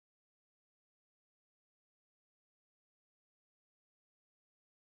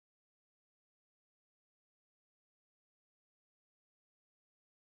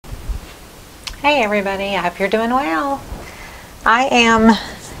Hey everybody, I hope you're doing well. I am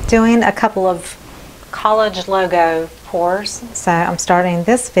doing a couple of college logo pours, so I'm starting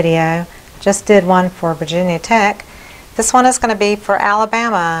this video. Just did one for Virginia Tech. This one is going to be for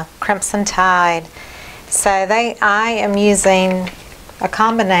Alabama, Crimson Tide. So I am using a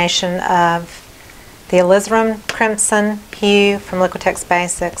combination of the alizarin crimson hue from Liquitex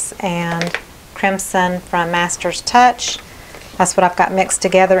Basics and crimson from Master's Touch. That's what I've got mixed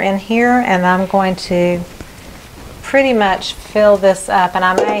together in here, and I'm going to pretty much fill this up, and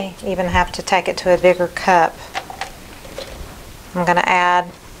I may even have to take it to a bigger cup. I'm going to add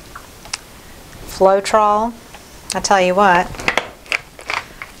Floetrol. I tell you what,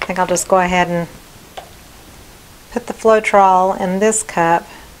 I think I'll just go ahead and put the Floetrol in this cup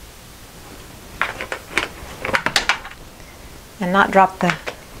and not drop the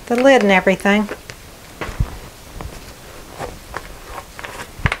lid and everything.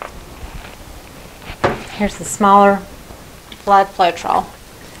 Here's the smaller blood Floetrol.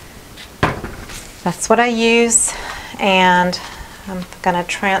 That's what I use, and I'm going to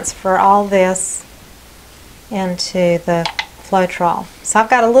transfer all this into the Floetrol. So I've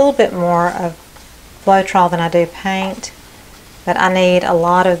got a little bit more of Floetrol than I do paint, but I need a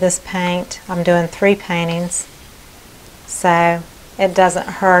lot of this paint. I'm doing 3 paintings, so it doesn't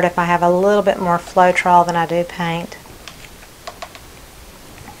hurt if I have a little bit more Floetrol than I do paint.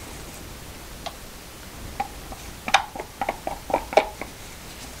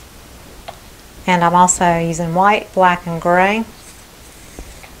 And I'm also using white, black, and gray.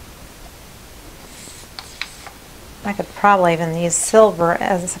 I could probably even use silver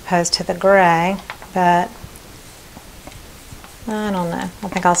as opposed to the gray, but I don't know. I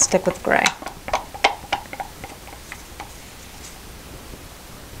think I'll stick with gray.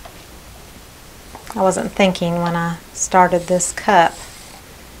 I wasn't thinking when I started this cup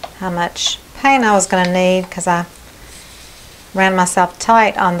how much paint I was going to need, because I ran myself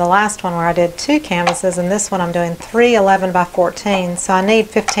tight on the last one where I did 2 canvases, and this one I'm doing 3 11 by 14, so I need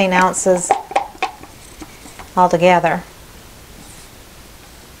 15 ounces altogether.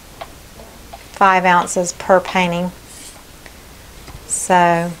 5 ounces per painting. So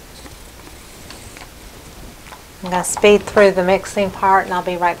I'm going to speed through the mixing part and I'll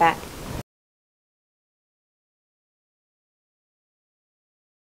be right back.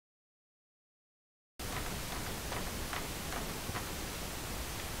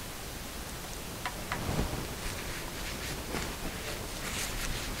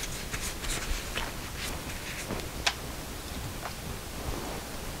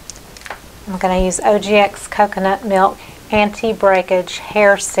 I'm going to use OGX Coconut Milk Anti-Breakage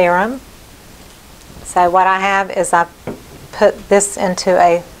Hair Serum. So what I have is I put this into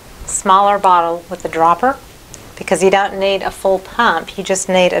a smaller bottle with a dropper, because you don't need a full pump, you just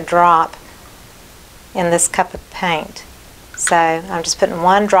need a drop in this cup of paint. So I'm just putting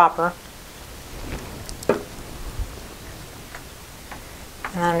 1 dropper, and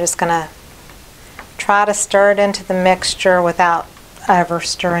I'm just going to try to stir it into the mixture without over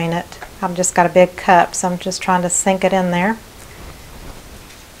stirring it. I've just got a big cup, so I'm just trying to sink it in there.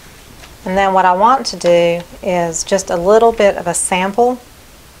 And then what I want to do is just a little bit of a sample.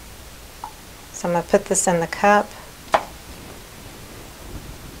 So I'm going to put this in the cup. A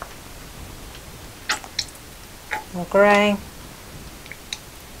little gray,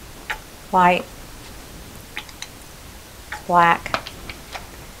 white, black.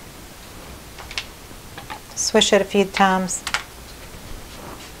 Swish it a few times.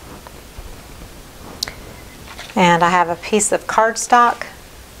 And I have a piece of cardstock.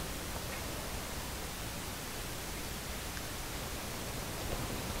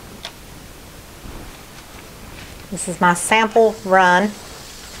 This is my sample run.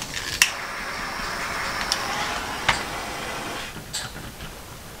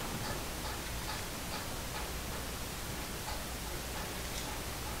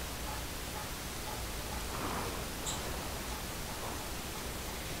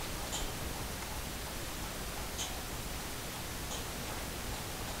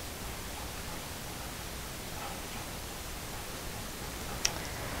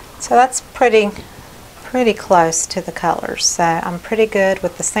 So that's pretty close to the colors, so I'm pretty good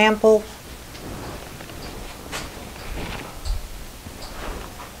with the sample.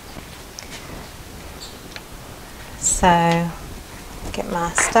 So get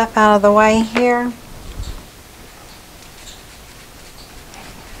my stuff out of the way here,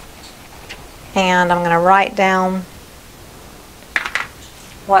 and I'm going to write down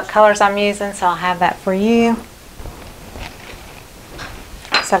what colors I'm using, so I'll have that for you.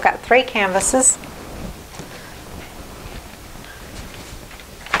 So I've got 3 canvases.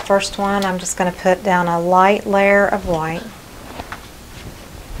 first one, I'm just going to put down a light layer of white.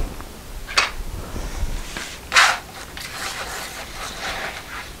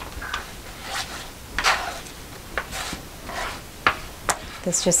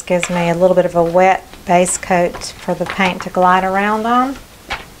 This just gives me a little bit of a wet base coat for the paint to glide around on.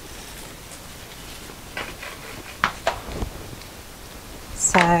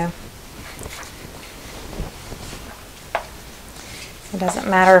 So it doesn't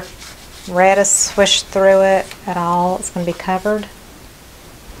matter if red is swished through it at all, it's going to be covered.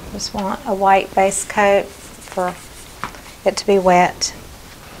 Just want a white base coat for it to be wet.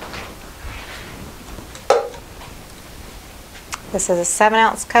 This is a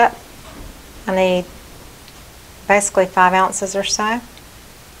 7-ounce cup. I need basically 5 ounces or so.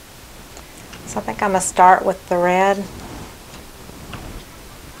 So I think I'm going to start with the red.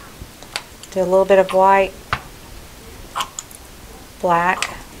 Do a little bit of white,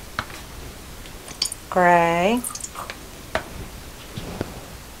 black, gray,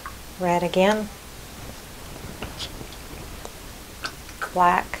 red again,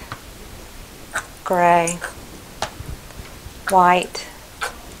 black, gray, white,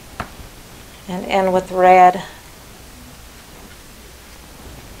 and end with red.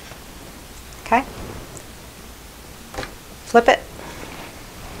 Okay. Flip it.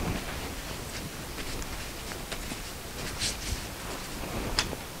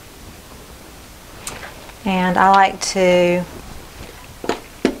 And I like to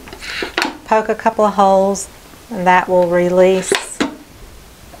poke a couple of holes, and that will release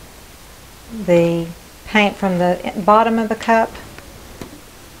the paint from the bottom of the cup.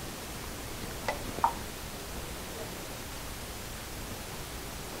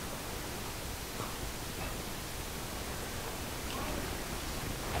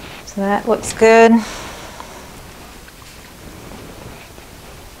 So that looks good.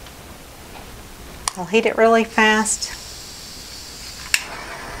 I'll heat it really fast.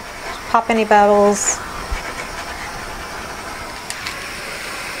 Pop any bubbles.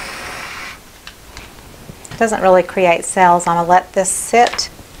 It doesn't really create cells. I'm going to let this sit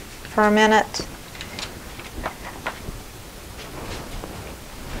for a minute.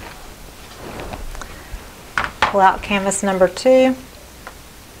 Pull out canvas number 2.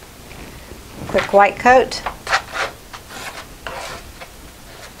 Quick white coat.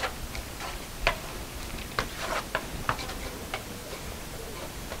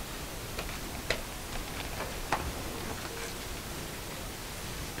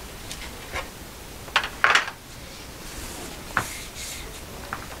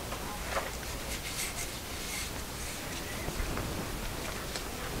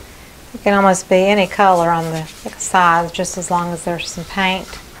 It can almost be any color on the sides, just as long as there's some paint,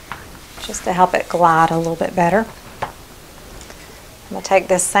 just to help it glide a little bit better. I'm going to take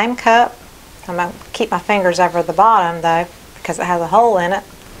this same cup. I'm going to keep my fingers over the bottom though, because it has a hole in it.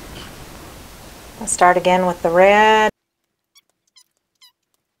 I'll start again with the red.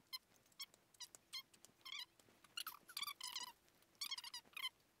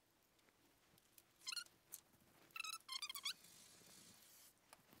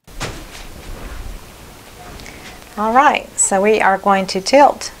 Alright, so we are going to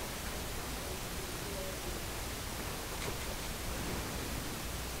tilt.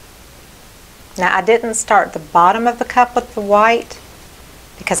 Now I didn't start the bottom of the cup with the white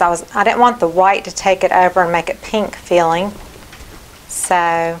because I didn't want the white to take it over and make it pink feeling.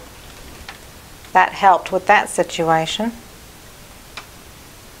 So that helped with that situation.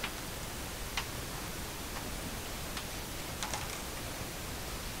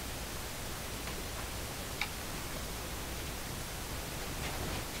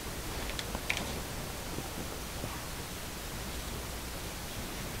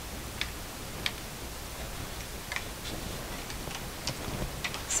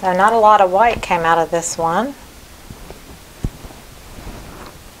 So not a lot of white came out of this one.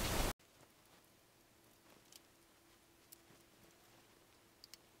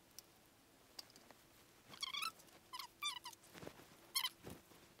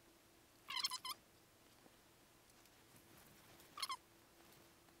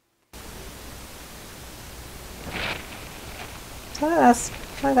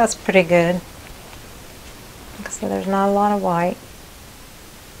 So that's pretty good. Like I said, there's not a lot of white.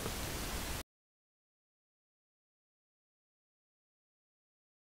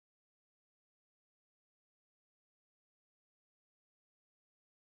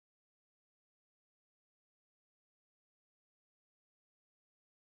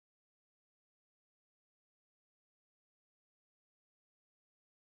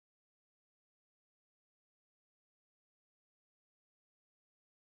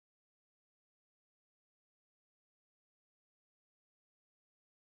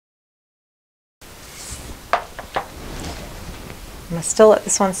 going to still let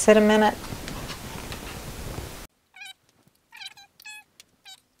this one sit a minute.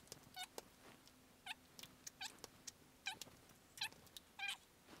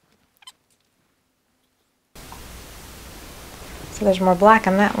 So there's more black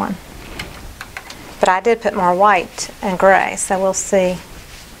in that one. But I did put more white and gray, so we'll see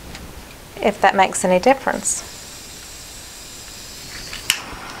if that makes any difference.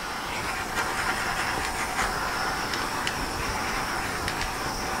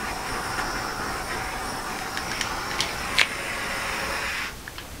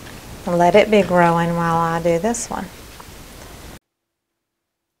 I'll let it be growing while I do this one.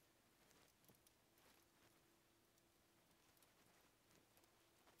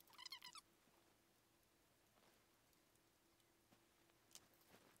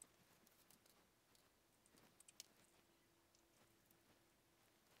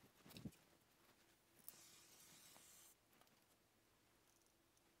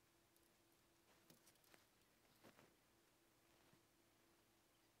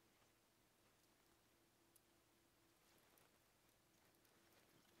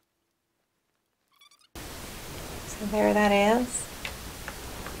 So there that is.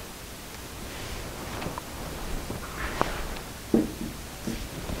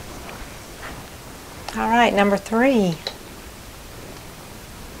 All right, number 3.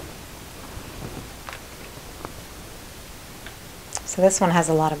 So this one has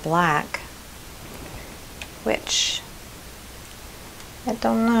a lot of black, which I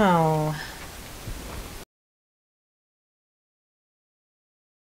don't know.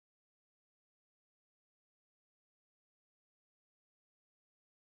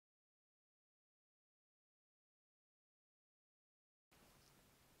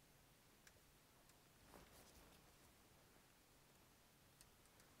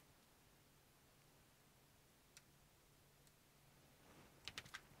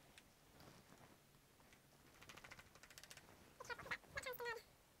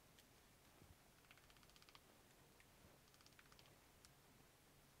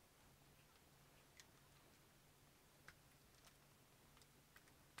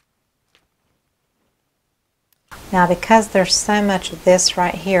 Now because there's so much of this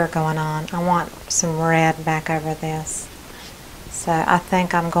right here going on, I want some red back over this. So I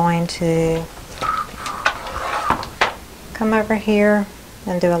think I'm going to come over here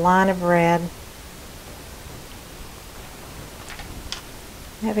and do a line of red.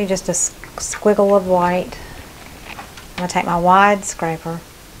 Maybe just a squiggle of white. I'm going to take my wide scraper.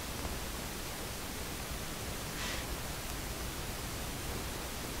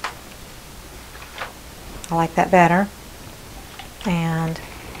 I like that better. And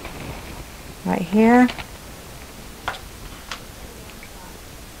right here,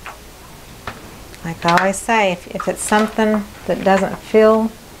 like I always say, if it's something that doesn't feel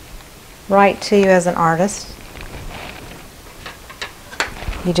right to you as an artist,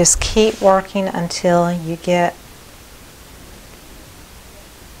 you just keep working until you get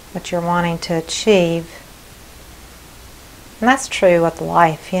what you're wanting to achieve. And that's true with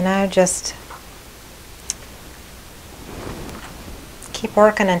life, you know, just keep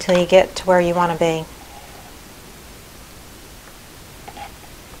working until you get to where you want to be.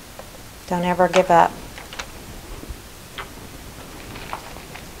 Don't ever give up.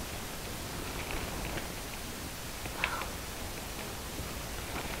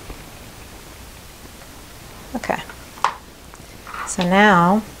 Okay. So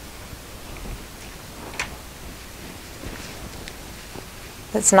now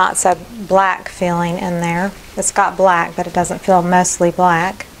it's not so black feeling in there. It's got black, but it doesn't feel mostly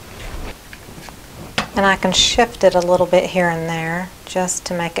black. And I can shift it a little bit here and there just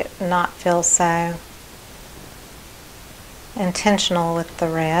to make it not feel so intentional with the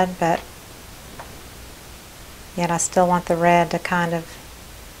red, but yet I still want the red to kind of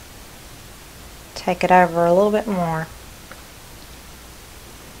take it over a little bit more.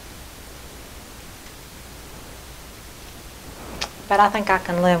 But I think I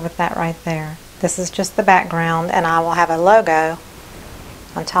can live with that right there. This is just the background, and I will have a logo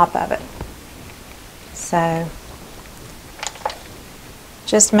on top of it. So,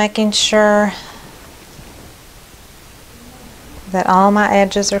 just making sure that all my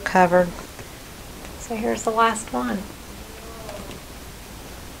edges are covered. So here's the last one.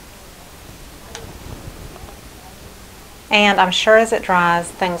 And I'm sure as it dries,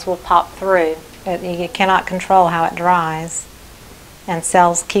 things will pop through. You cannot control how it dries. And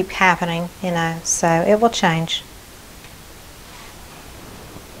cells keep happening, you know, so it will change.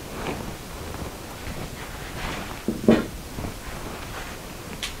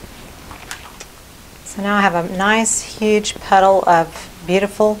 So now I have a nice huge puddle of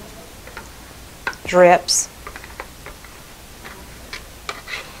beautiful drips.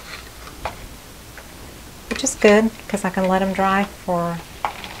 Which is good because I can let them dry for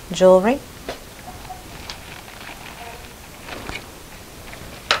jewelry.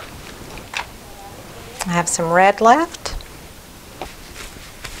 I have some red left.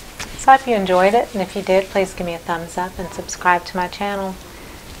 So I hope you enjoyed it, and if you did, please give me a thumbs up and subscribe to my channel.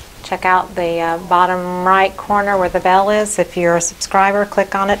 Check out the bottom right corner where the bell is. If you're a subscriber,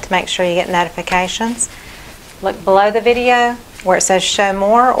 click on it to make sure you get notifications. Look below the video where it says show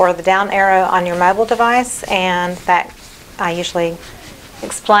more, or the down arrow on your mobile device, and that I usually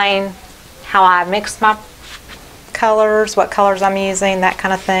explain how I mix my colors, what colors I'm using, that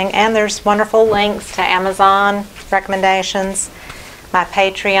kind of thing. And there's wonderful links to Amazon recommendations, my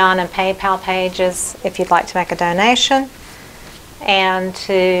Patreon and PayPal pages if you'd like to make a donation, and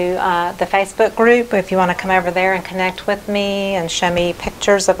to the Facebook group if you want to come over there and connect with me and show me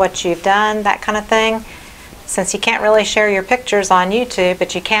pictures of what you've done, that kind of thing. Since you can't really share your pictures on YouTube,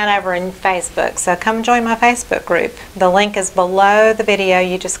 but you can over in Facebook. So come join my Facebook group. The link is below the video.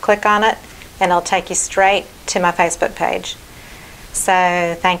 You just click on it and it'll take you straight to my Facebook page.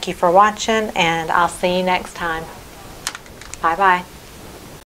 So thank you for watching, and I'll see you next time. Bye-bye.